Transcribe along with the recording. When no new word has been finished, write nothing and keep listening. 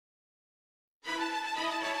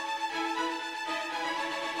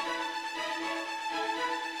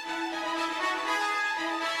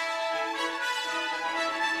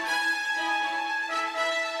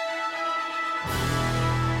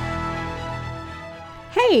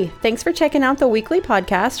Hey, thanks for checking out the weekly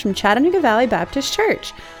podcast from Chattanooga Valley Baptist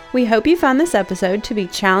Church. We hope you found this episode to be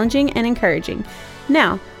challenging and encouraging.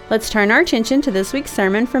 Now, let's turn our attention to this week's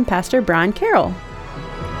sermon from Pastor Brian Carroll.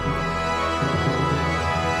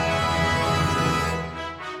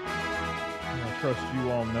 I trust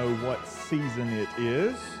you all know what season it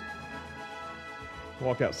is.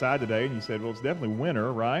 Walk outside today and you said, well, it's definitely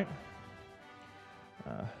winter, right?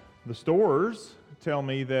 The stores tell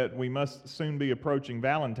me that we must soon be approaching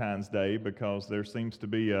Valentine's Day because there seems to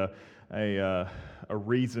be a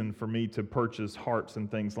reason for me to purchase hearts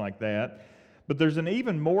and things like that. But there's an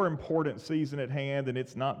even more important season at hand, and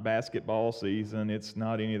it's not basketball season. It's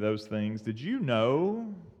not any of those things. Did you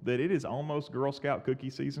know that it is almost Girl Scout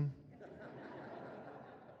cookie season?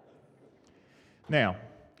 Now,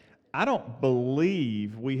 I don't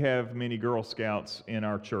believe we have many Girl Scouts in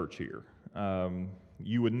our church here.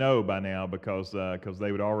 You would know by now because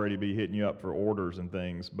they would already be hitting you up for orders and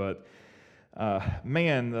things. But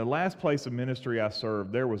man, the last place of ministry I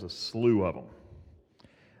served, there was a slew of them.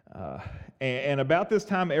 And about this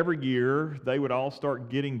time every year, they would all start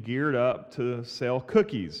getting geared up to sell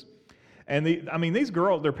cookies. And these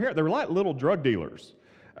girls, their parents, they were like little drug dealers.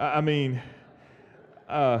 They're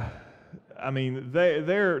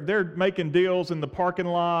making deals in the parking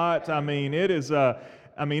lot.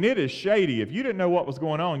 It is shady. If you didn't know what was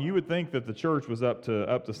going on, you would think that the church was up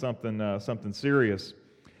to something serious.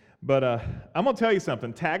 But I'm gonna tell you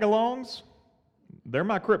something. Tag-alongs, they're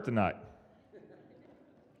my kryptonite.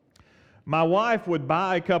 My wife would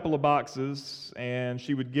buy a couple of boxes and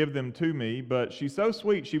she would give them to me, but she's so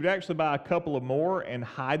sweet, she would actually buy a couple of more and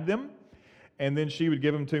hide them, and then she would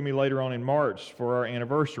give them to me later on in March for our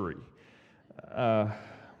anniversary.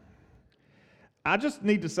 I just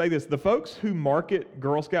need to say this. The folks who market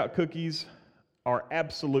Girl Scout cookies are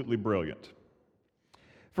absolutely brilliant.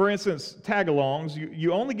 For instance, tag-alongs,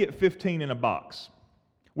 you only get 15 in a box,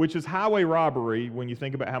 which is highway robbery when you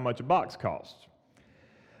think about how much a box costs.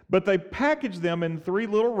 But they package them in 3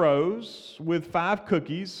 little rows with 5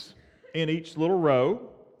 cookies in each little row.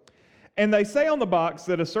 And they say on the box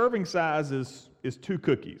that a serving size is 2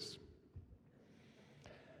 cookies.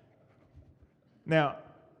 Now,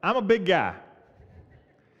 I'm a big guy.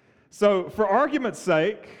 So for argument's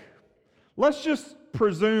sake, let's just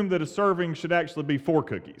presume that a serving should actually be 4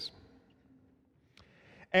 cookies.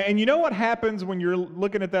 And you know what happens when you're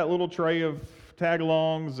looking at that little tray of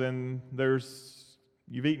tag-alongs and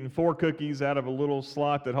you've eaten 4 cookies out of a little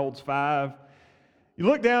slot that holds 5. You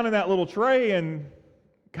look down in that little tray and,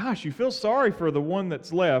 gosh, you feel sorry for the one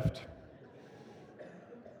that's left.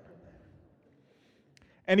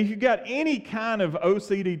 And if you've got any kind of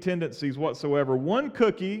OCD tendencies whatsoever, 1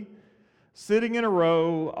 cookie sitting in a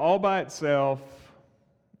row all by itself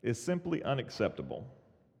is simply unacceptable.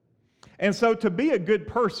 And so to be a good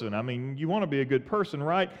person, you want to be a good person,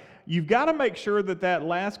 right? You've got to make sure that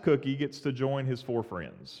last cookie gets to join his 4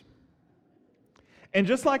 friends. And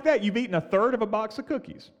just like that, you've eaten a third of a box of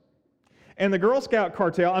cookies. And the Girl Scout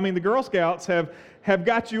cartel, the Girl Scouts have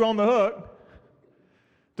got you on the hook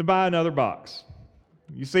to buy another box.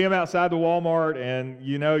 You see them outside the Walmart and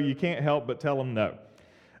you can't help but tell them no.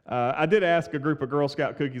 I did ask a group of Girl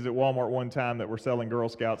Scout cookies at Walmart one time that were selling Girl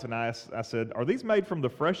Scouts, and I said, are these made from the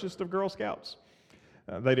freshest of Girl Scouts?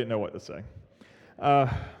 They didn't know what to say.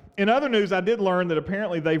 In other news, I did learn that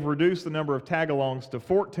apparently they've reduced the number of tag-alongs to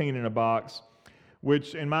 14 in a box,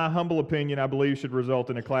 which in my humble opinion, I believe should result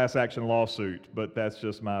in a class action lawsuit, but that's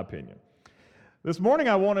just my opinion. This morning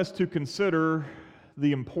I want us to consider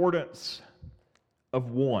the importance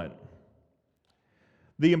of one.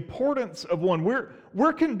 The importance of one.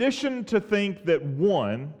 We're conditioned to think that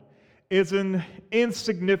 1 is an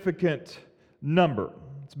insignificant number.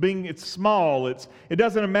 It's small. It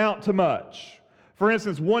doesn't amount to much. For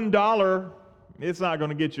instance, $1, it's not going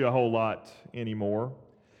to get you a whole lot anymore.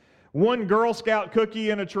 1 Girl Scout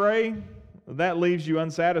cookie in a tray, that leaves you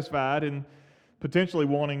unsatisfied and potentially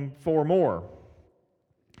wanting 4 more.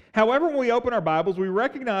 However, when we open our Bibles, we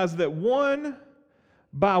recognize that 1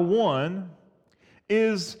 by 1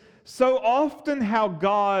 is so often how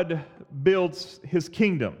God builds His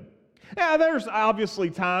kingdom. Now, there's obviously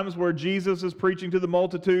times where Jesus is preaching to the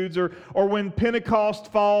multitudes or when Pentecost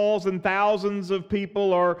falls and thousands of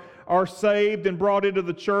people are saved and brought into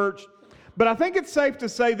the church. But I think it's safe to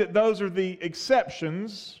say that those are the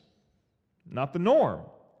exceptions, not the norm.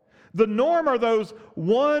 The norm are those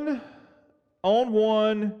one-on-one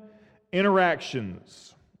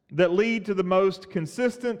interactions that lead to the most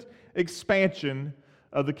consistent expansion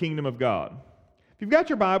of the kingdom of God. If you've got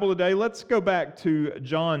your Bible today, let's go back to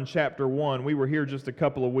John chapter 1. We were here just a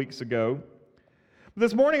couple of weeks ago.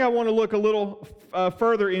 This morning I want to look a little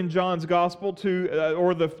further in John's Gospel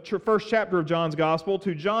or the first chapter of John's Gospel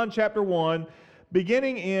to John chapter 1,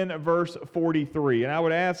 beginning in verse 43. And I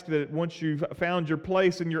would ask that once you've found your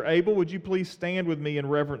place and you're able, would you please stand with me in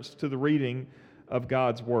reverence to the reading of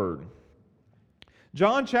God's Word.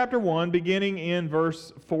 John chapter 1, beginning in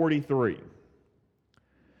verse 43.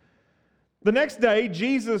 The next day,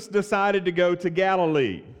 Jesus decided to go to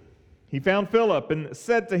Galilee. He found Philip and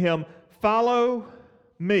said to him, "Follow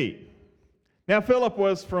me." Now Philip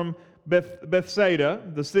was from Bethsaida,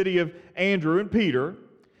 the city of Andrew and Peter.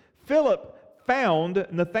 Philip found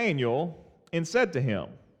Nathanael and said to him,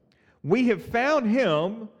 "We have found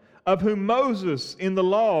him of whom Moses in the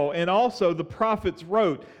law and also the prophets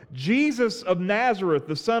wrote, Jesus of Nazareth,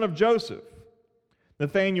 the son of Joseph."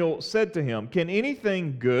 Nathanael said to him, "Can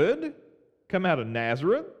anything good come out of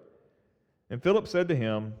Nazareth?" And Philip said to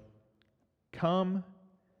him, "Come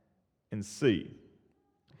and see."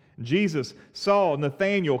 Jesus saw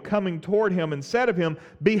Nathanael coming toward him and said of him,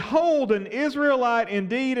 "Behold, an Israelite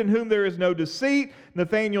indeed, in whom there is no deceit."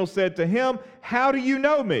 Nathanael said to him, "How do you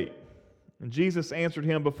know me?" And Jesus answered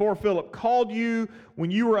him, "Before Philip called you,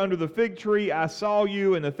 when you were under the fig tree, I saw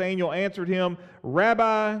you." And Nathanael answered him,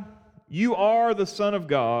 "Rabbi, you are the Son of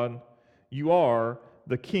God. You are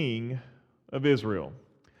the King of Israel."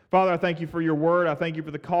 Father, I thank you for your word. I thank you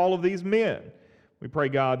for the call of these men. We pray,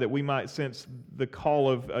 God, that we might sense the call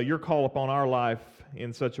of your call upon our life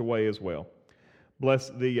in such a way as well.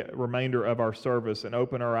 Bless the remainder of our service and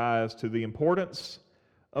open our eyes to the importance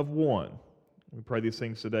of one. We pray these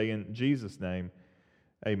things today in Jesus' name.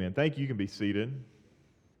 Amen. Thank you. You can be seated.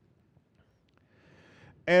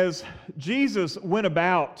 As Jesus went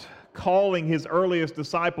about calling his earliest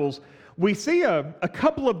disciples, we see a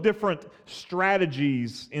couple of different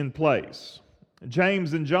strategies in place.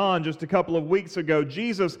 James and John, just a couple of weeks ago,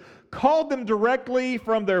 Jesus called them directly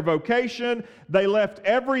from their vocation. They left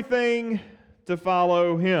everything to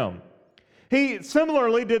follow him. He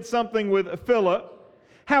similarly did something with Philip.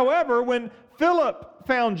 However, when Philip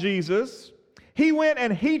found Jesus, he went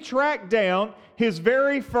and he tracked down his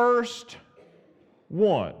very first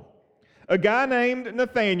one, a guy named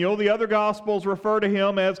Nathanael. The other Gospels refer to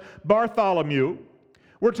him as Bartholomew.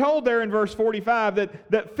 We're told there in verse 45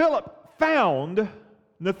 that Philip found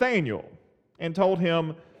Nathanael and told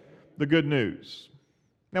him the good news.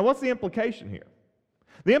 Now, what's the implication here?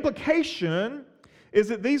 The implication is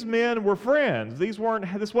that these men were friends. This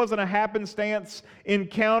wasn't a happenstance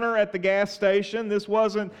encounter at the gas station. This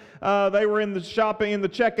wasn't they were in the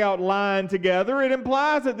checkout line together. It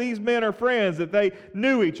implies that these men are friends, that they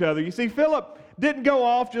knew each other. You see, Philip didn't go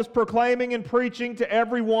off just proclaiming and preaching to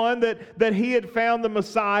everyone that he had found the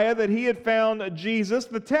Messiah, that he had found Jesus.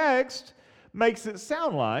 The text makes it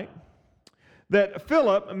sound like that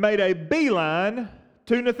Philip made a beeline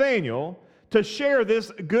to Nathanael to share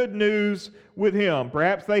this good news with him.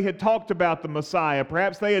 Perhaps they had talked about the Messiah.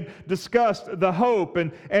 Perhaps they had discussed the hope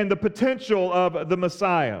and the potential of the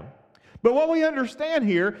Messiah. But what we understand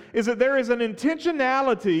here is that there is an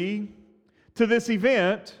intentionality to this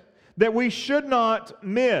event that we should not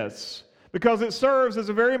miss, because it serves as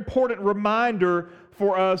a very important reminder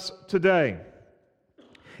for us today.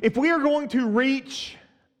 If we are going to reach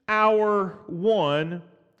our one,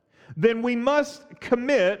 then we must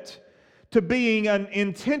commit to being an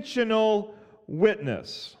intentional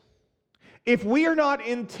witness. If we are not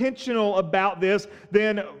intentional about this,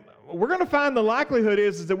 then we're going to find the likelihood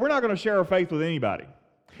is that we're not going to share our faith with anybody.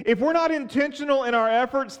 If we're not intentional in our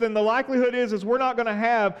efforts, then the likelihood is we're not going to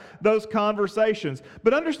have those conversations.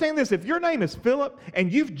 But understand this, if your name is Philip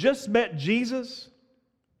and you've just met Jesus,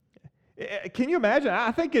 can you imagine?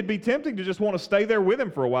 I think it'd be tempting to just want to stay there with him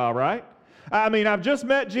for a while, right? I mean, I've just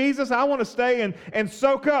met Jesus. I want to stay and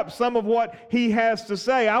soak up some of what he has to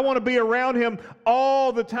say. I want to be around him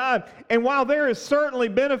all the time. And while there is certainly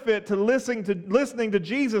benefit to listening to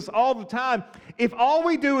Jesus all the time, if all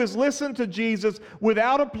we do is listen to Jesus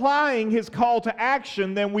without applying his call to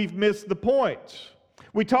action, then we've missed the point.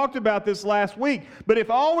 We talked about this last week, but if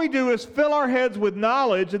all we do is fill our heads with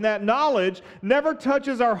knowledge, and that knowledge never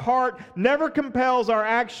touches our heart, never compels our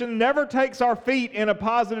action, never takes our feet in a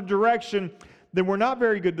positive direction, then we're not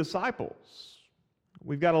very good disciples.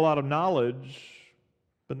 We've got a lot of knowledge,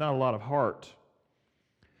 but not a lot of heart.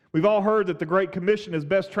 We've all heard that the Great Commission is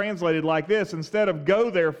best translated like this. Instead of "go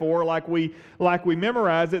therefore," like we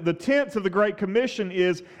memorize it, the tense of the Great Commission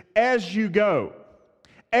is "as you go."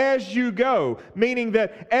 As you go, meaning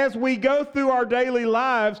that as we go through our daily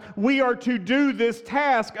lives, we are to do this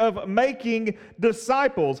task of making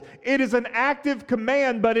disciples. It is an active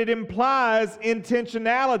command, but it implies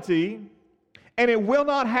intentionality, and it will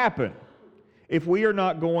not happen if we are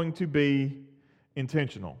not going to be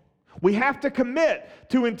intentional. We have to commit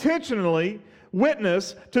to intentionally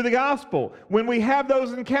witness to the gospel. When we have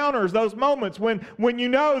those encounters, those moments, when you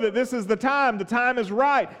know that this is the time is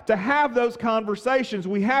right to have those conversations,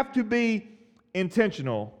 we have to be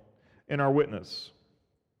intentional in our witness.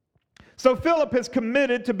 So Philip has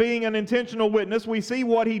committed to being an intentional witness. We see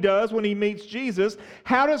what he does when he meets Jesus.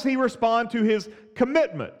 How does he respond to his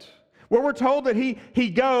commitment? Well, we're told that he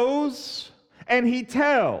goes and he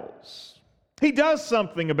tells. He does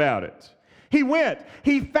something about it. He went.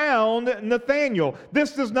 He found Nathanael.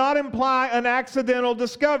 This does not imply an accidental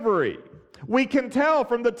discovery. We can tell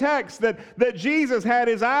from the text that Jesus had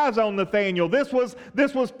his eyes on Nathanael. This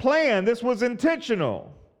was planned. This was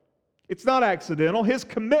intentional. It's not accidental. His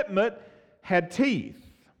commitment had teeth.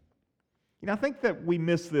 I think that we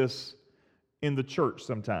miss this in the church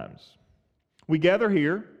sometimes. We gather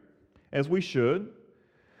here, as we should.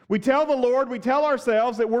 We tell the Lord, we tell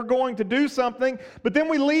ourselves that we're going to do something, but then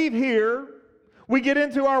we leave here. We get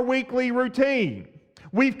into our weekly routine.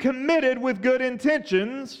 We've committed with good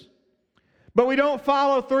intentions, but we don't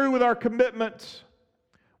follow through with our commitment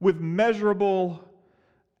with measurable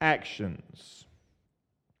actions.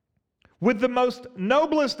 With the most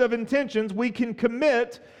noblest of intentions, we can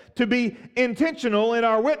commit to be intentional in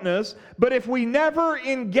our witness, but if we never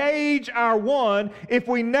engage our one, if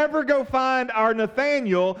we never go find our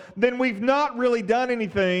Nathanael, then we've not really done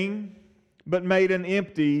anything but made an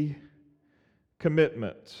empty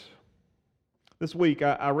commitment. This week,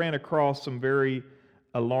 I ran across some very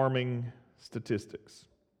alarming statistics.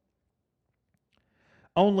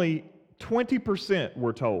 Only 20%,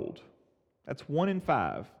 we're told, that's 1 in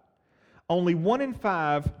 5, only 1 in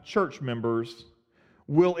 5 church members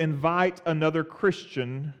will invite another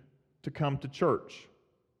Christian to come to church.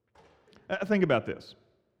 Think about this.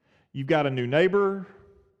 You've got a new neighbor,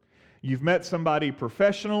 you've met somebody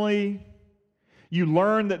professionally, you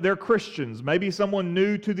learn that they're Christians, maybe someone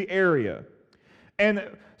new to the area.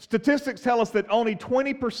 And statistics tell us that only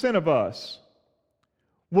 20% of us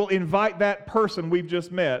will invite that person we've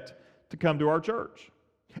just met to come to our church.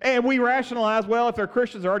 And we rationalize, well, if they're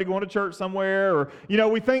Christians, they're already going to church somewhere, or,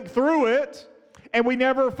 we think through it, and we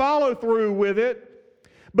never follow through with it.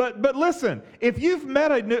 But listen, if you've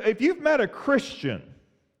met a Christian,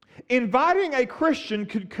 inviting a Christian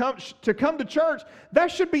to come to church,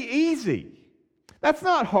 that should be easy. That's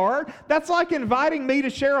not hard. That's like inviting me to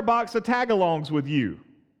share a box of tag-alongs with you.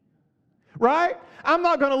 Right? I'm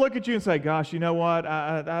not going to look at you and say, gosh, you know what?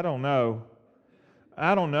 I don't know.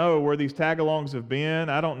 I don't know where these tag-alongs have been.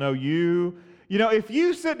 I don't know you. If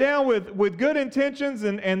you sit down with good intentions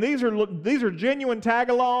and these are genuine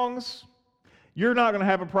tag-alongs, you're not going to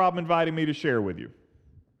have a problem inviting me to share with you.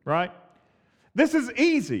 Right? This is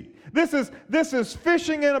easy. This is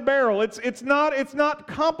fishing in a barrel. It's not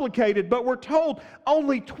complicated, but we're told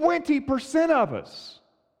only 20% of us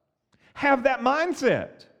have that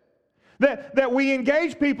mindset. That we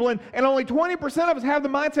engage people and only 20% of us have the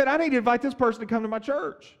mindset, I need to invite this person to come to my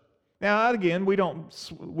church. Now, again, we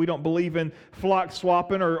don't believe in flock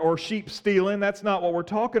swapping or sheep stealing. That's not what we're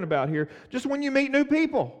talking about here. Just when you meet new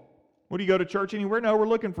people. Well, do you go to church anywhere? No, we're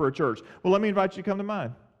looking for a church. Well, let me invite you to come to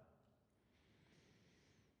mine.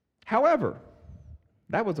 However,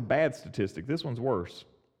 that was a bad statistic. This one's worse.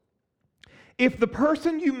 If the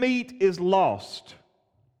person you meet is lost,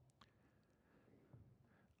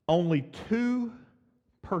 only 2%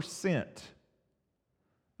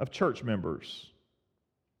 of church members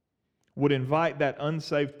would invite that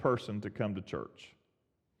unsaved person to come to church.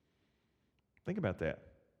 Think about that.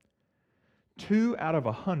 2 out of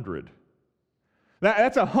 100.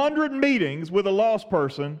 That's 100 meetings with a lost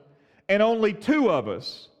person, and only 2 of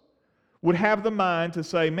us would have the mind to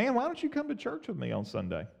say, man, why don't you come to church with me on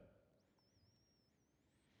Sunday?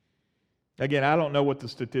 Again, I don't know what the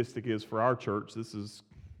statistic is for our church. This is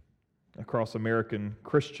across American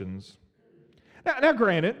Christians. Now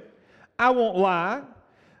granted, I won't lie,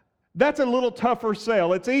 that's a little tougher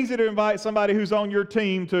sell. It's easy to invite somebody who's on your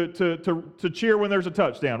team to cheer when there's a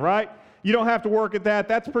touchdown, right? You don't have to work at that.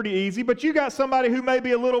 That's pretty easy. But you got somebody who may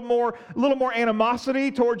be a little more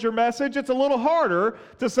animosity towards your message. It's a little harder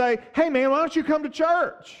to say, hey man, why don't you come to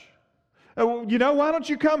church? Why don't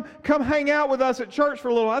you come hang out with us at church for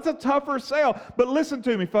a little while? That's a tougher sale. But listen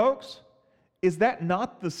to me, folks. Is that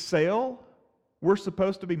not the sale we're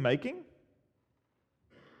supposed to be making?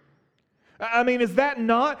 I mean, is that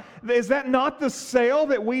not the sale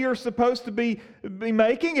that we are supposed to be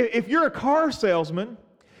making? If you're a car salesman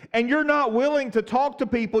and you're not willing to talk to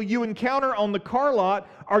people you encounter on the car lot,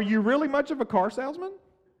 are you really much of a car salesman?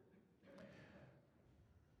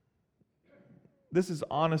 This is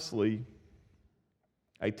honestly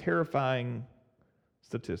A terrifying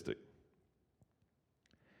statistic.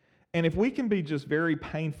 And if we can be just very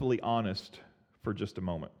painfully honest for just a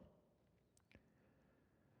moment,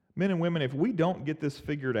 men and women, if we don't get this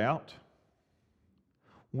figured out,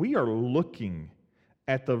 we are looking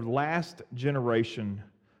at the last generation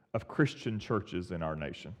of Christian churches in our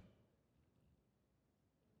nation.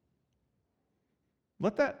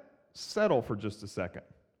 Let that settle for just a second.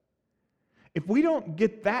 If we don't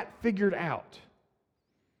get that figured out,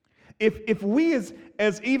 if we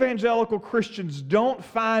as evangelical Christians don't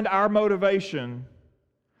find our motivation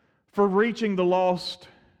for reaching the lost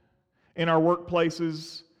in our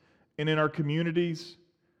workplaces and in our communities,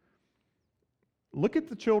 look at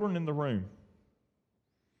the children in the room.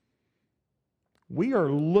 We are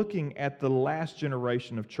looking at the last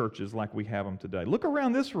generation of churches like we have them today. Look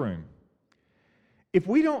around this room. If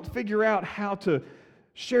we don't figure out how to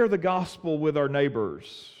share the gospel with our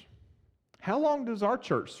neighbors, how long does our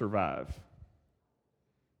church survive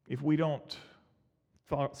if we don't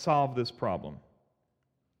solve this problem?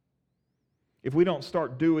 If we don't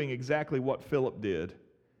start doing exactly what Philip did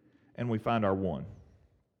and we find our one?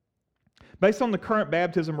 Based on the current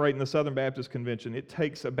baptism rate in the Southern Baptist Convention, it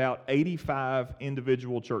takes about 85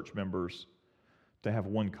 individual church members to have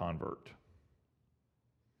one convert.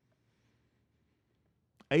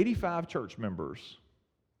 85 church members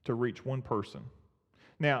to reach one person.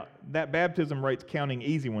 Now, that baptism rate's counting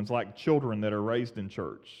easy ones like children that are raised in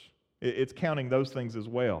church. It's counting those things as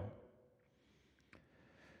well.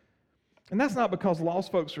 And that's not because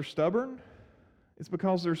lost folks are stubborn. It's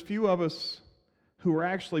because there's few of us who are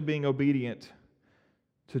actually being obedient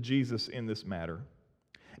to Jesus in this matter.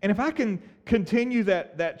 And if I can continue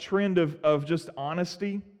that trend of just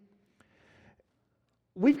honesty,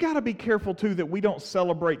 we've got to be careful too that we don't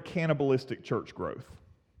celebrate cannibalistic church growth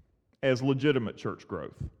as legitimate church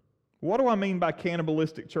growth. What do I mean by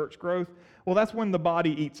cannibalistic church growth? Well, that's when the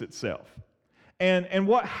body eats itself. And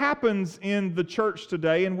what happens in the church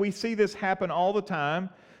today, and we see this happen all the time,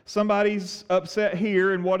 somebody's upset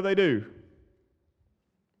here, and what do?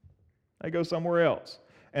 They go somewhere else,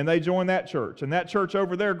 and they join that church. And that church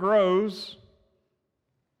over there grows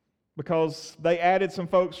because they added some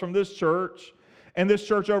folks from this church, and this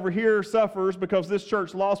church over here suffers because this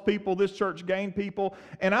church lost people, this church gained people.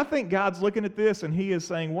 And I think God's looking at this, and He is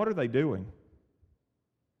saying, what are they doing?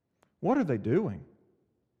 What are they doing?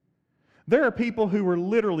 There are people who are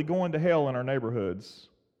literally going to hell in our neighborhoods,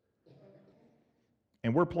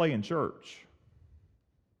 and we're playing church.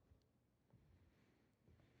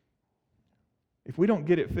 If we don't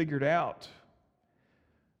get it figured out,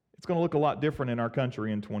 it's going to look a lot different in our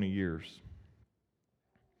country in 20 years.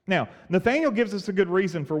 Now, Nathanael gives us a good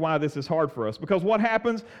reason for why this is hard for us, because what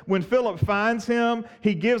happens when Philip finds him,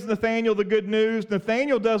 he gives Nathanael the good news.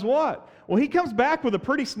 Nathanael does what? Well, he comes back with a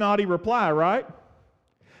pretty snotty reply, right?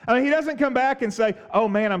 I mean, he doesn't come back and say, oh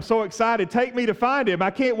man, I'm so excited, take me to find him, I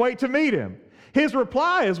can't wait to meet him. His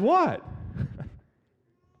reply is what?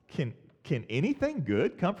 Can anything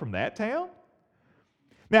good come from that town?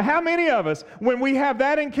 Now, how many of us, when we have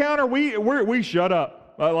that encounter, we shut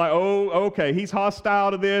up? Like, oh, okay, he's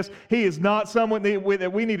hostile to this. He is not someone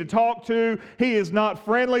that we need to talk to. He is not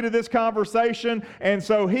friendly to this conversation. And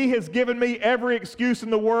so he has given me every excuse in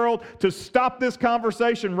the world to stop this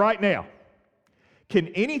conversation right now. Can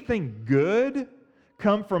anything good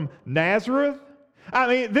come from Nazareth? I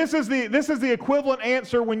mean, this is the equivalent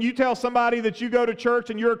answer when you tell somebody that you go to church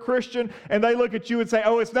and you're a Christian and they look at you and say,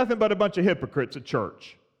 oh, it's nothing but a bunch of hypocrites at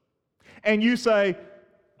church. And you say,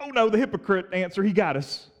 oh no, the hypocrite answer, he got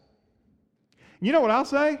us. You know what I'll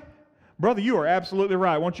say? Brother, you are absolutely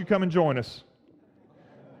right. Why don't you come and join us?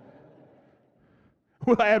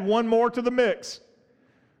 We'll add one more to the mix.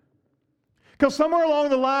 Because somewhere along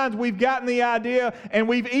the lines, we've gotten the idea, and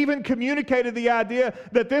we've even communicated the idea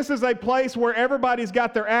that this is a place where everybody's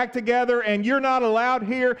got their act together, and you're not allowed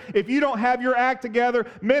here if you don't have your act together.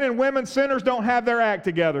 Men and women, sinners, don't have their act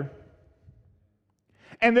together.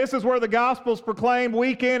 And this is where the gospel's proclaimed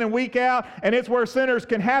week in and week out, and it's where sinners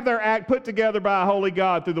can have their act put together by a holy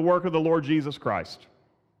God through the work of the Lord Jesus Christ.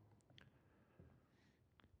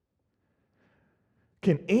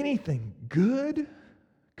 Can anything good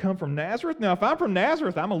come from Nazareth? Now, if I'm from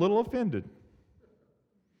Nazareth, I'm a little offended.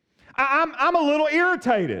 I'm a little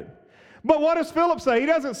irritated. But what does Philip say? He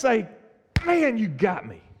doesn't say, man, you got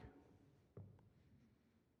me.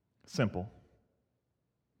 Simple.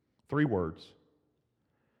 3 words.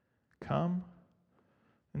 Come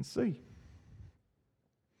and see.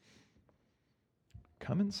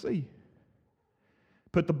 Come and see.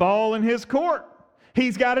 Put the ball in his court.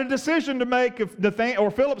 He's got a decision to make. If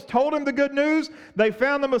Philip's told him the good news, they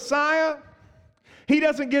found the Messiah. He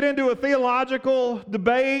doesn't get into a theological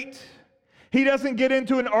debate. He doesn't get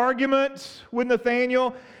into an argument with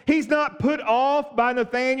Nathanael. He's not put off by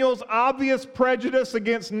Nathanael's obvious prejudice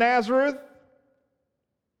against Nazareth.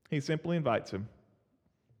 He simply invites him.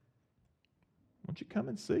 Won't you come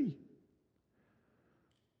and see?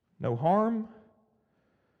 No harm,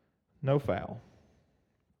 no foul.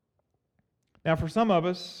 Now, for some of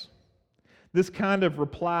us, this kind of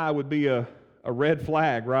reply would be a red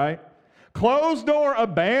flag, right? Closed door,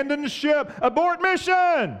 abandoned ship, abort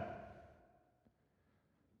mission!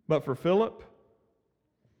 But for Philip,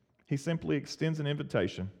 he simply extends an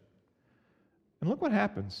invitation. And look what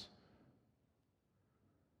happens.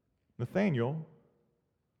 Nathanael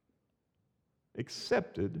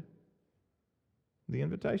accepted the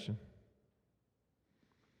invitation.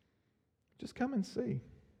 Just come and see.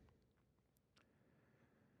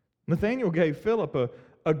 Nathanael gave Philip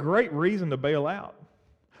a great reason to bail out.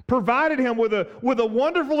 Provided him with a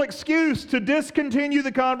wonderful excuse to discontinue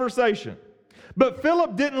the conversation. But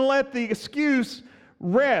Philip didn't let the excuse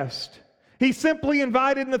rest. He simply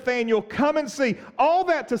invited Nathanael, come and see. All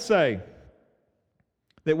that to say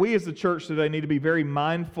that we as the church today need to be very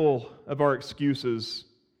mindful of our excuses.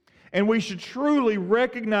 And we should truly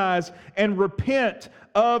recognize and repent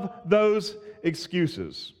of those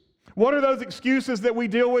excuses. What are those excuses that we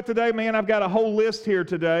deal with today? Man, I've got a whole list here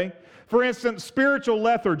today. For instance, spiritual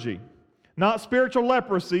lethargy. Not spiritual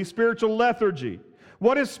leprosy, spiritual lethargy.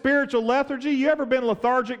 What is spiritual lethargy? You ever been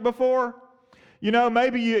lethargic before? You know,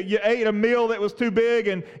 maybe you ate a meal that was too big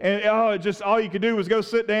and just all you could do was go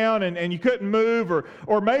sit down and you couldn't move.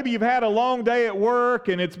 Or maybe you've had a long day at work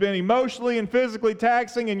and it's been emotionally and physically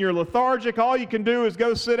taxing and you're lethargic. All you can do is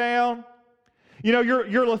go sit down. You know,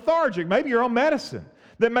 you're lethargic. Maybe you're on medicine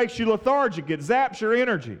that makes you lethargic. It zaps your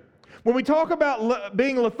energy. When we talk about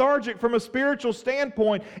being lethargic from a spiritual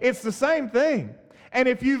standpoint, it's the same thing. And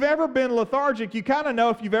if you've ever been lethargic, you kind of know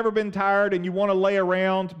if you've ever been tired and you want to lay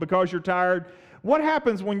around because you're tired. What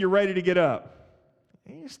happens when you're ready to get up?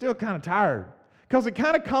 You're still kind of tired because it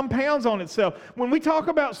kind of compounds on itself. When we talk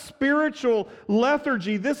about spiritual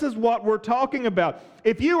lethargy, this is what we're talking about.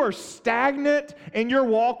 If you are stagnant in your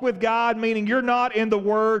walk with God, meaning you're not in the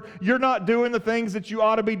Word, you're not doing the things that you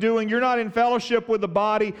ought to be doing, you're not in fellowship with the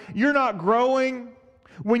body, you're not growing.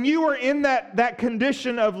 When you are in that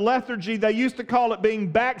condition of lethargy, they used to call it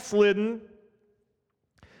being backslidden.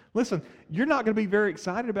 Listen, you're not going to be very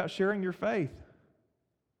excited about sharing your faith.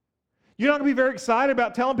 You're not going to be very excited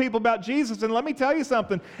about telling people about Jesus. And let me tell you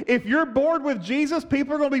something. If you're bored with Jesus,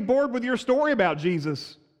 people are going to be bored with your story about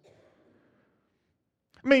Jesus.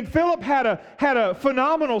 I mean, Philip had a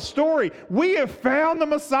phenomenal story. We have found the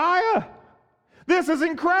Messiah. This is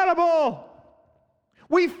incredible.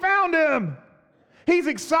 We found him. He's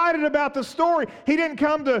excited about the story. He didn't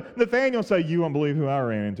come to Nathanael and say, you won't believe who I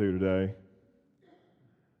ran into today.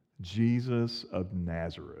 Jesus of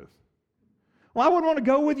Nazareth. Well, I wouldn't want to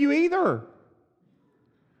go with you either.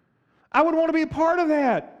 I would want to be a part of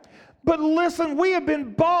that. But listen, we have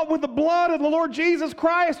been bought with the blood of the Lord Jesus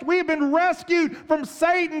Christ. We have been rescued from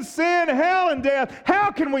Satan, sin, hell, and death.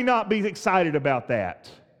 How can we not be excited about that?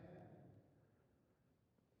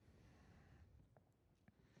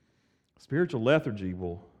 Spiritual lethargy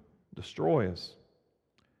will destroy us.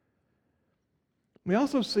 We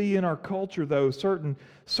also see in our culture, though, certain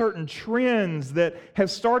trends that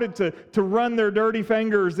have started to run their dirty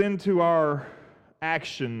fingers into our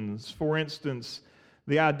actions. For instance,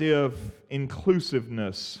 the idea of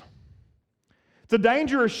inclusiveness. It's a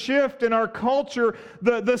dangerous shift in our culture.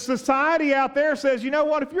 The society out there says, you know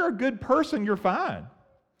what, if you're a good person, you're fine.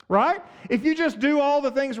 Right? If you just do all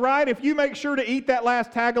the things right, if you make sure to eat that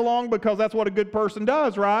last tag along because that's what a good person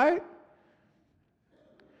does, right?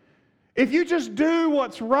 If you just do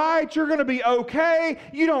what's right, you're going to be okay.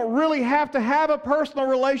 You don't really have to have a personal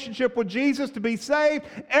relationship with Jesus to be saved.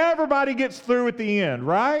 Everybody gets through at the end,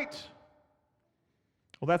 right?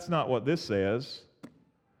 Well, that's not what this says.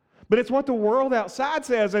 But it's what the world outside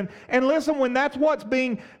says. And listen, when that's what's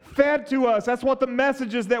being fed to us, that's what the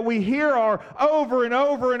messages that we hear are over and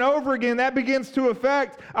over and over again, that begins to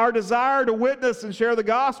affect our desire to witness and share the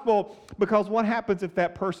gospel. Because what happens if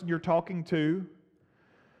that person you're talking to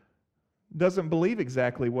doesn't believe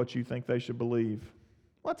exactly what you think they should believe?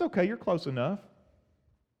 Well, that's okay. You're close enough.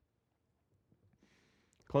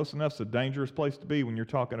 Close enough's a dangerous place to be when you're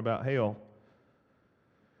talking about hell.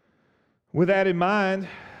 With that in mind,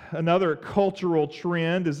 another cultural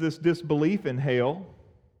trend is this disbelief in hell.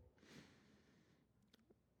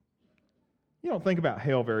 You don't think about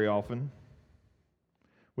hell very often.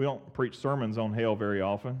 We don't preach sermons on hell very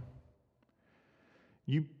often.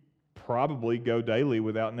 You probably go daily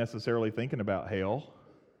without necessarily thinking about hell.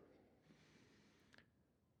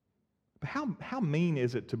 But how mean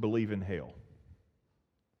is it to believe in hell?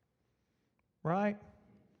 Right?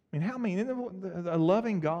 I mean, how mean? Isn't a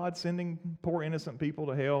loving God sending poor innocent people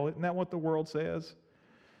to hell? Isn't that what the world says?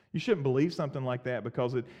 You shouldn't believe something like that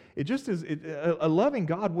because it just is, a loving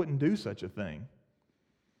God wouldn't do such a thing.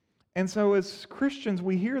 And so as Christians,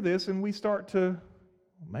 we hear this and we start to,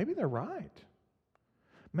 maybe they're right.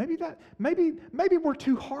 Maybe we're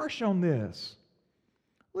too harsh on this.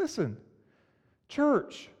 Listen,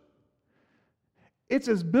 church, it's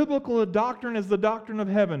as biblical a doctrine as the doctrine of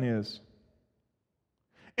heaven is.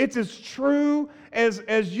 It's as true as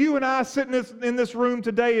you and I sitting in this room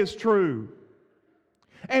today is true.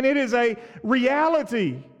 And it is a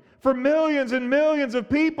reality for millions and millions of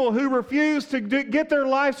people who refuse to get their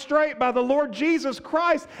life straight by the Lord Jesus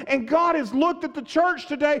Christ. And God has looked at the church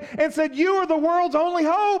today and said, you are the world's only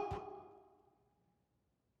hope.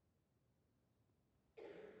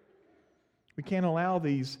 We can't allow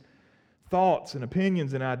these thoughts and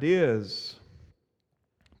opinions and ideas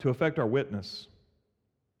to affect our witness.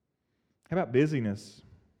 How about busyness?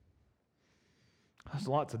 There's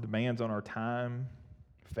lots of demands on our time,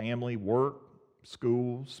 family, work,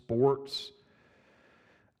 school, sports.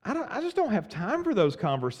 I just don't have time for those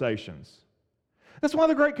conversations. That's why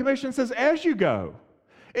the Great Commission says, as you go.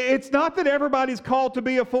 It's not that everybody's called to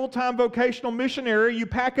be a full-time vocational missionary. You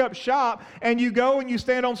pack up shop and you go and you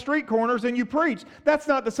stand on street corners and you preach. That's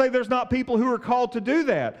not to say there's not people who are called to do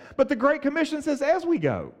that. But the Great Commission says, as we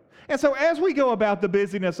go. And so as we go about the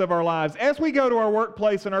busyness of our lives, as we go to our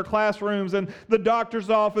workplace and our classrooms and the doctor's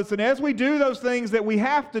office, and as we do those things that we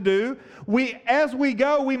have to do, as we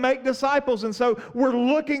go, we make disciples. And so we're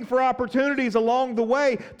looking for opportunities along the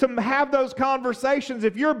way to have those conversations.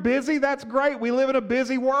 If you're busy, that's great. We live in a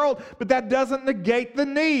busy world, but that doesn't negate the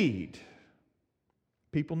need.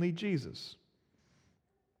 People need Jesus.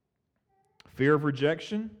 Fear of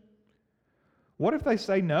rejection. What if they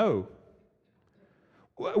say no?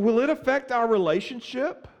 Will it affect our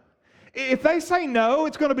relationship? If they say no,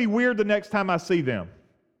 it's going to be weird the next time I see them,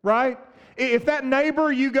 right? If that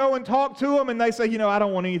neighbor, you go and talk to them and they say, I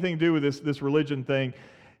don't want anything to do with this religion thing,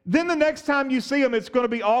 then the next time you see them, it's going to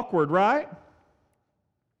be awkward, right?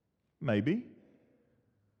 Maybe.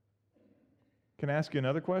 Can I ask you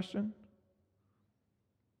another question?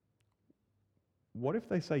 What if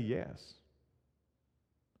they say yes?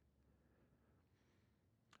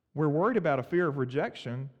 We're worried about a fear of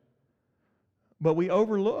rejection, but we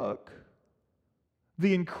overlook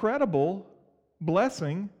the incredible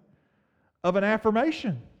blessing of an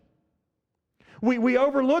affirmation. We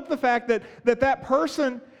overlook the fact that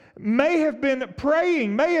person may have been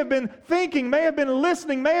praying, may have been thinking, may have been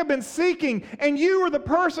listening, may have been seeking, and you were the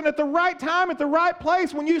person at the right time, at the right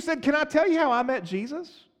place when you said, "Can I tell you how I met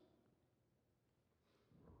Jesus?"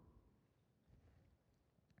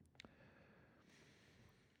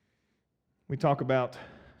 We talk about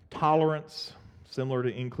tolerance, similar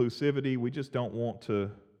to inclusivity. We just don't want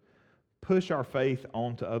to push our faith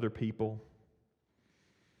onto other people.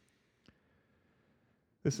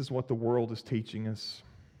 This is what the world is teaching us.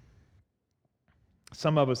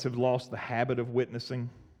 Some of us have lost the habit of witnessing.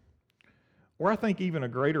 Or I think even a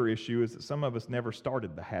greater issue is that some of us never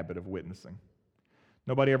started the habit of witnessing.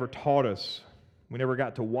 Nobody ever taught us. We never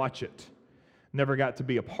got to watch it. Never got to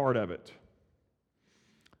be a part of it.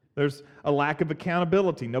 There's a lack of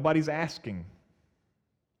accountability. Nobody's asking.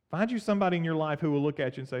 Find you somebody in your life who will look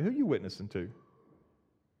at you and say, "Who are you witnessing to?"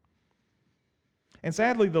 And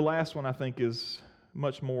sadly, the last one I think is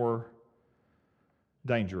much more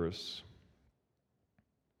dangerous.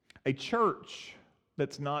 A church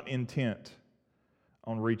that's not intent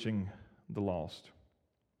on reaching the lost.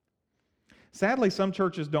 Sadly, some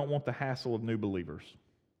churches don't want the hassle of new believers.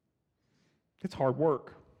 It's hard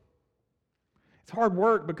work. It's hard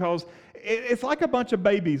work because it's like a bunch of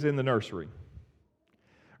babies in the nursery,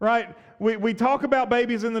 right? We talk about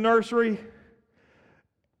babies in the nursery,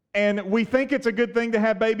 and we think it's a good thing to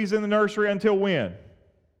have babies in the nursery until when?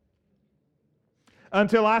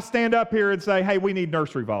 Until I stand up here and say, "Hey, we need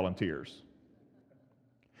nursery volunteers."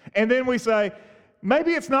 And then we say,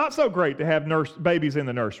 maybe it's not so great to have babies in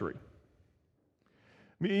the nursery.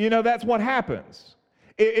 That's what happens.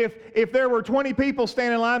 If there were 20 people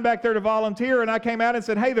standing in line back there to volunteer and I came out and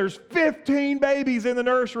said, "Hey, there's 15 babies in the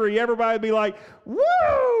nursery," everybody would be like,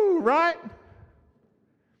 "Woo!" Right?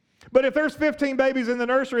 But if there's 15 babies in the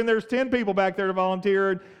nursery and there's 10 people back there to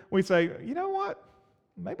volunteer, and we say, "You know what?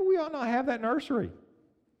 Maybe we ought not have that nursery."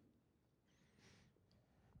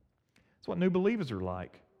 That's what new believers are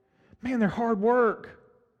like. Man, they're hard work.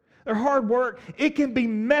 Their hard work, it can be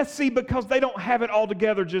messy because they don't have it all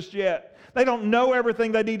together just yet. They don't know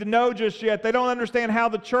everything they need to know just yet. They don't understand how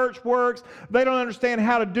the church works. They don't understand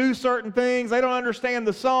how to do certain things. They don't understand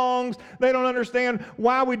the songs. They don't understand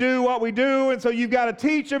why we do what we do. And so you've got to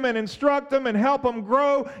teach them and instruct them and help them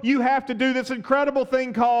grow. You have to do this incredible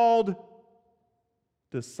thing called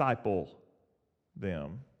disciple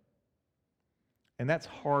them. And that's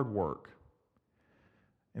hard work.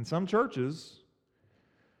 In some churches,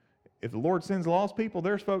 if the Lord sends lost people,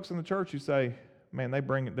 there's folks in the church who say, man, they're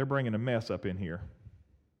bringing a mess up in here.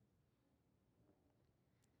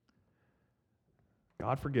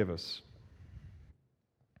 God forgive us.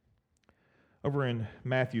 Over in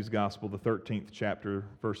Matthew's Gospel, the 13th chapter,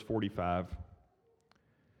 verse 45,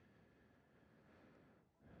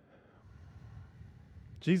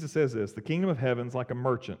 Jesus says this, the kingdom of heaven's like a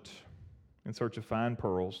merchant in search of fine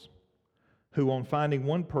pearls, who on finding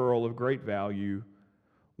one pearl of great value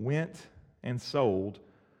went and sold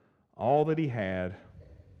all that he had,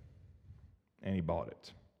 and he bought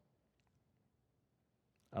it.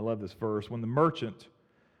 I love this verse. When the merchant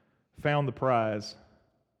found the prize,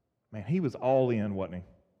 man, he was all in, wasn't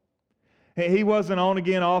he? He wasn't on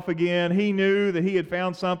again, off again. He knew that he had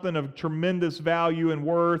found something of tremendous value and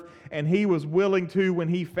worth, and he was willing to, when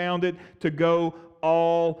he found it, to go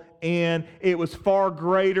all in. It was far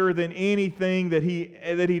greater than anything that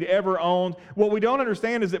he'd ever owned. What we don't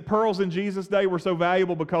understand is that pearls in Jesus' day were so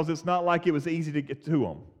valuable because it's not like it was easy to get to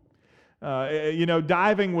them.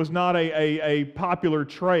 Diving was not a popular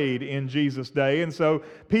trade in Jesus' day, and so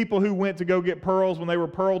people who went to go get pearls when they were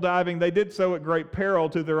pearl diving, they did so at great peril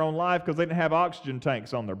to their own life because they didn't have oxygen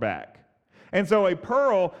tanks on their back. And so a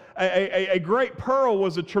pearl, a great pearl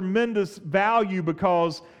was a tremendous value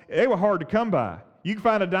because they were hard to come by. You could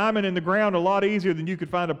find a diamond in the ground a lot easier than you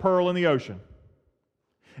could find a pearl in the ocean.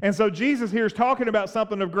 And so Jesus here is talking about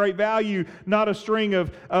something of great value, not a string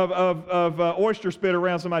of oyster spit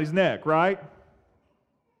around somebody's neck, right?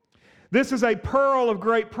 This is a pearl of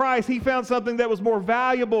great price. He found something that was more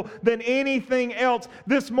valuable than anything else.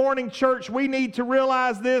 This morning, church, we need to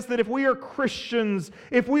realize this, that if we are Christians,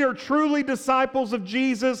 if we are truly disciples of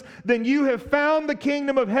Jesus, then you have found the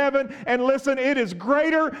kingdom of heaven. And listen, it is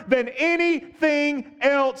greater than anything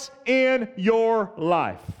else in your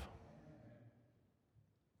life.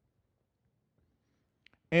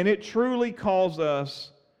 And it truly calls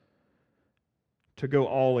us to go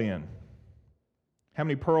all in. How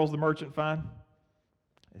many pearls the merchant find?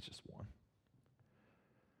 It's just one.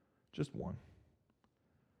 Just one.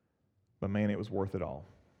 But man, it was worth it all.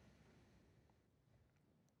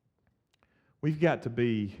 We've got to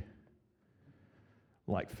be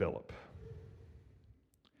like Philip.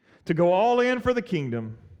 To go all in for the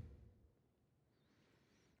kingdom.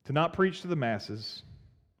 To not preach to the masses.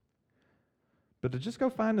 But to just go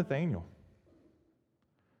find Nathaniel.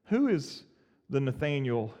 Who is the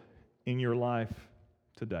Nathaniel in your life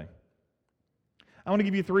today? I want to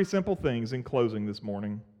give you 3 simple things in closing this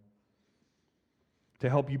morning to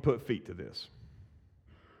help you put feet to this.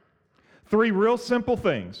 3 real simple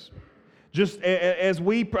things. Just as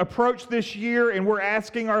we approach this year and we're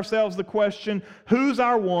asking ourselves the question, who's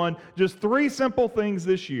our one? Just 3 simple things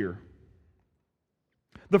this year.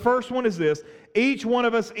 The first one is this. Each one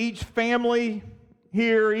of us, each family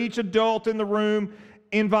here, each adult in the room,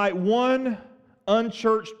 invite one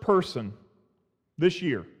unchurched person this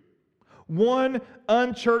year. One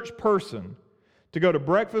unchurched person to go to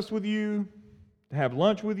breakfast with you, to have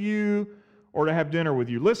lunch with you, or to have dinner with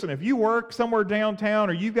you. Listen, if you work somewhere downtown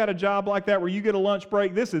or you've got a job like that where you get a lunch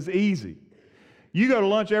break, this is easy. You go to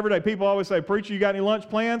lunch every day. People always say, preacher, you got any lunch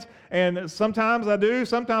plans? And sometimes I do.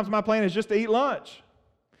 Sometimes my plan is just to eat lunch.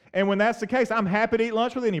 And when that's the case, I'm happy to eat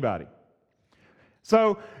lunch with anybody.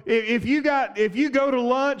 So if you go to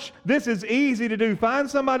lunch, this is easy to do. Find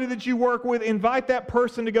somebody that you work with, invite that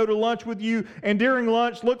person to go to lunch with you, and during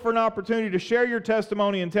lunch, look for an opportunity to share your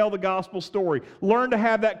testimony and tell the gospel story. Learn to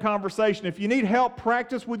have that conversation. If you need help,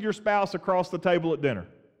 practice with your spouse across the table at dinner.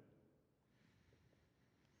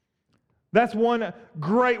 That's one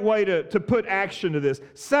great way to put action to this.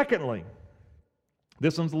 Secondly,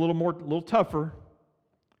 this one's a little tougher.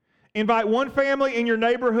 Invite one family in your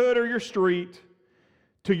neighborhood or your street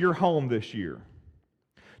to your home this year.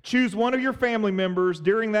 Choose one of your family members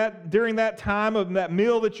during that time of that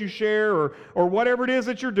meal that you share or whatever it is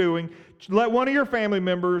that you're doing. Let one of your family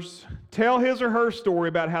members tell his or her story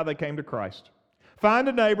about how they came to Christ. Find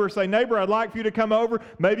a neighbor, say, neighbor, I'd like for you to come over.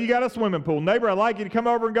 Maybe you got a swimming pool. Neighbor, I'd like you to come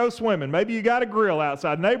over and go swimming. Maybe you got a grill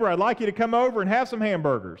outside. Neighbor, I'd like you to come over and have some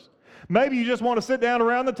hamburgers. Maybe you just want to sit down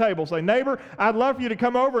around the table. Say, neighbor, I'd love for you to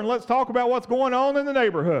come over and let's talk about what's going on in the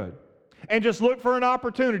neighborhood. and just look for an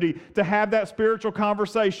opportunity to have that spiritual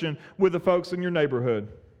conversation with the folks in your neighborhood.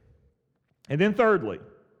 And then thirdly,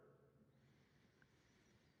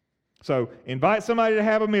 so invite somebody to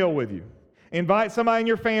have a meal with you. Invite somebody in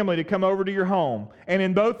your family to come over to your home. And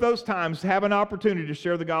in both those times, have an opportunity to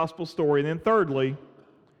share the gospel story. And then thirdly,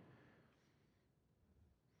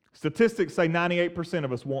 statistics say 98%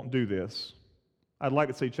 of us won't do this. I'd like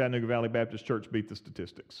to see Chattanooga Valley Baptist Church beat the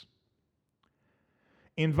statistics.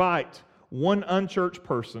 Invite one unchurched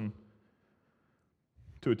person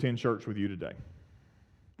to attend church with you today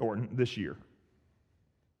or this year.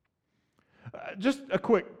 Just a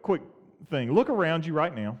quick thing. Look around you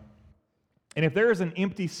right now, and if there is an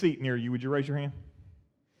empty seat near you, would you raise your hand?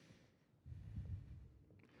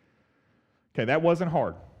 Okay, that wasn't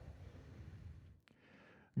hard.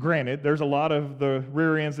 Granted, there's a lot of the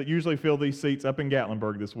rear ends that usually fill these seats up in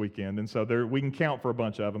Gatlinburg this weekend, and so we can count for a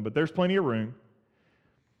bunch of them, but there's plenty of room.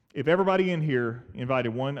 If everybody in here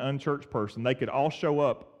invited one unchurched person, they could all show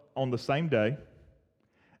up on the same day,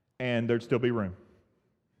 and there'd still be room.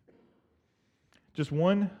 Just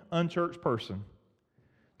one unchurched person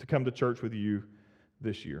to come to church with you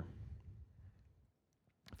this year.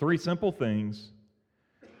 3 simple things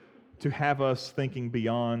to have us thinking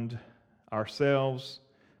beyond ourselves,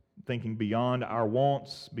 thinking beyond our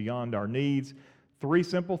wants, beyond our needs. 3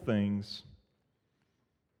 simple things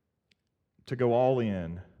to go all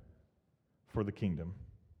in for the kingdom.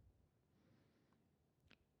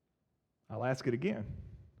 I'll ask it again.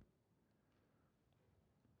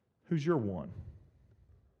 Who's your one?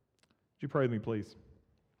 Would you pray with me, please?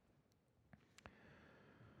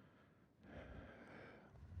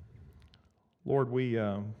 Lord, we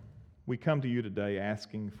come to you today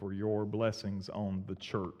asking for your blessings on the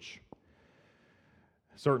church.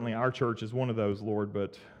 Certainly our church is one of those, Lord,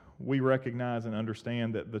 but we recognize and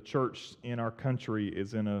understand that the church in our country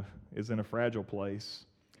is in a fragile place.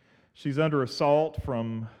 She's under assault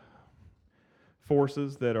from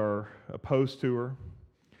forces that are opposed to her.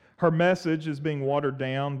 Her message is being watered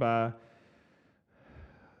down by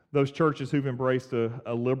those churches who've embraced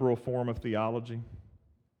a liberal form of theology.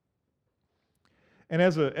 And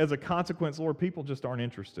as a consequence, Lord, people just aren't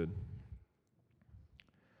interested.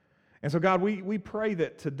 And so, God, we pray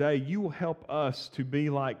that today you will help us to be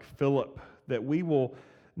like Philip, that we will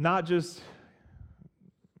not just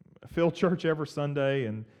fill church every Sunday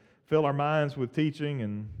and fill our minds with teaching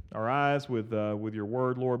and our eyes with your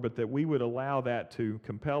word, Lord, but that we would allow that to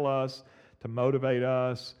compel us, to motivate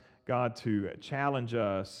us, God, to challenge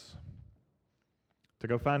us to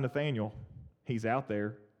go find Nathaniel. He's out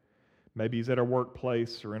there. Maybe he's at our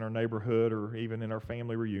workplace or in our neighborhood or even in our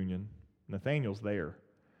family reunion. Nathaniel's there.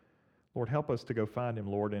 Lord, help us to go find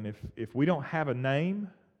him, Lord. And if we don't have a name,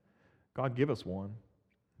 God, give us one.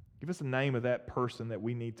 Give us a name of that person that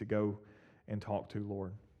we need to go and talk to,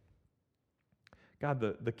 Lord. God,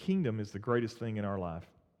 the kingdom is the greatest thing in our life.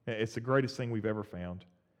 It's the greatest thing we've ever found.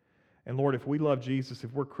 And Lord, if we love Jesus,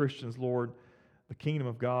 if we're Christians, Lord, the kingdom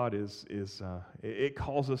of God it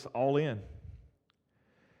calls us all in.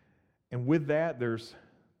 And with that, there's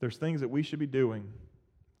things that we should be doing,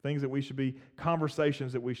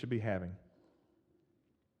 conversations that we should be having.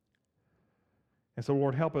 And so,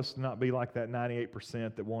 Lord, help us not be like that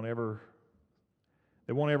 98% that won't ever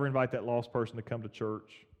invite that lost person to come to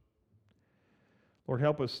church. Lord,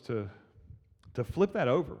 help us to flip that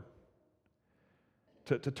over,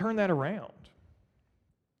 to turn that around.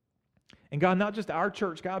 And God, not just our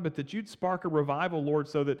church, God, but that you'd spark a revival, Lord,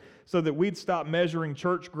 so that we'd stop measuring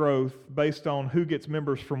church growth based on who gets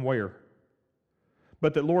members from where.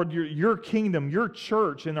 But that, Lord, your kingdom, your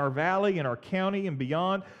church in our valley, in our county, and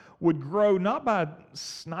beyond would grow not by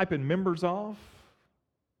sniping members off,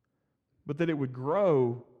 but that it would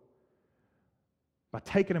grow by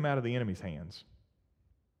taking them out of the enemy's hands.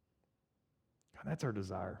 God, that's our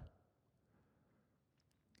desire.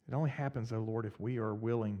 It only happens, though, Lord, if we are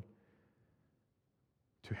willing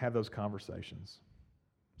to have those conversations.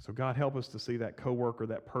 So God, help us to see that coworker,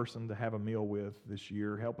 that person to have a meal with this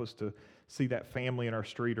year. Help us to see that family in our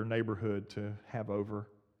street or neighborhood to have over.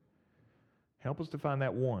 Help us to find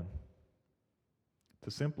that one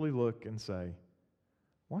to simply look and say,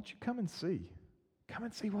 why don't you come and see? Come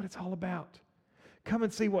and see what it's all about. Come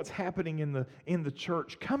and see what's happening in the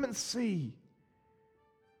church. Come and see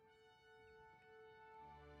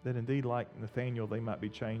that indeed, like Nathaniel, they might be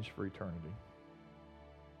changed for eternity.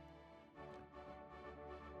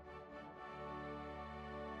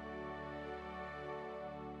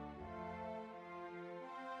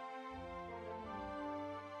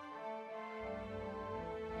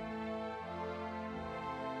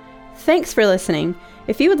 Thanks for listening.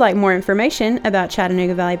 If you would like more information about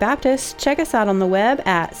Chattanooga Valley Baptist, check us out on the web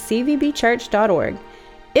at cvbchurch.org.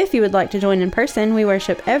 If you would like to join in person, we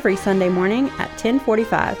worship every Sunday morning at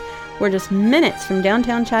 10:45. We're just minutes from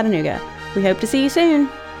downtown Chattanooga. We hope to see you soon.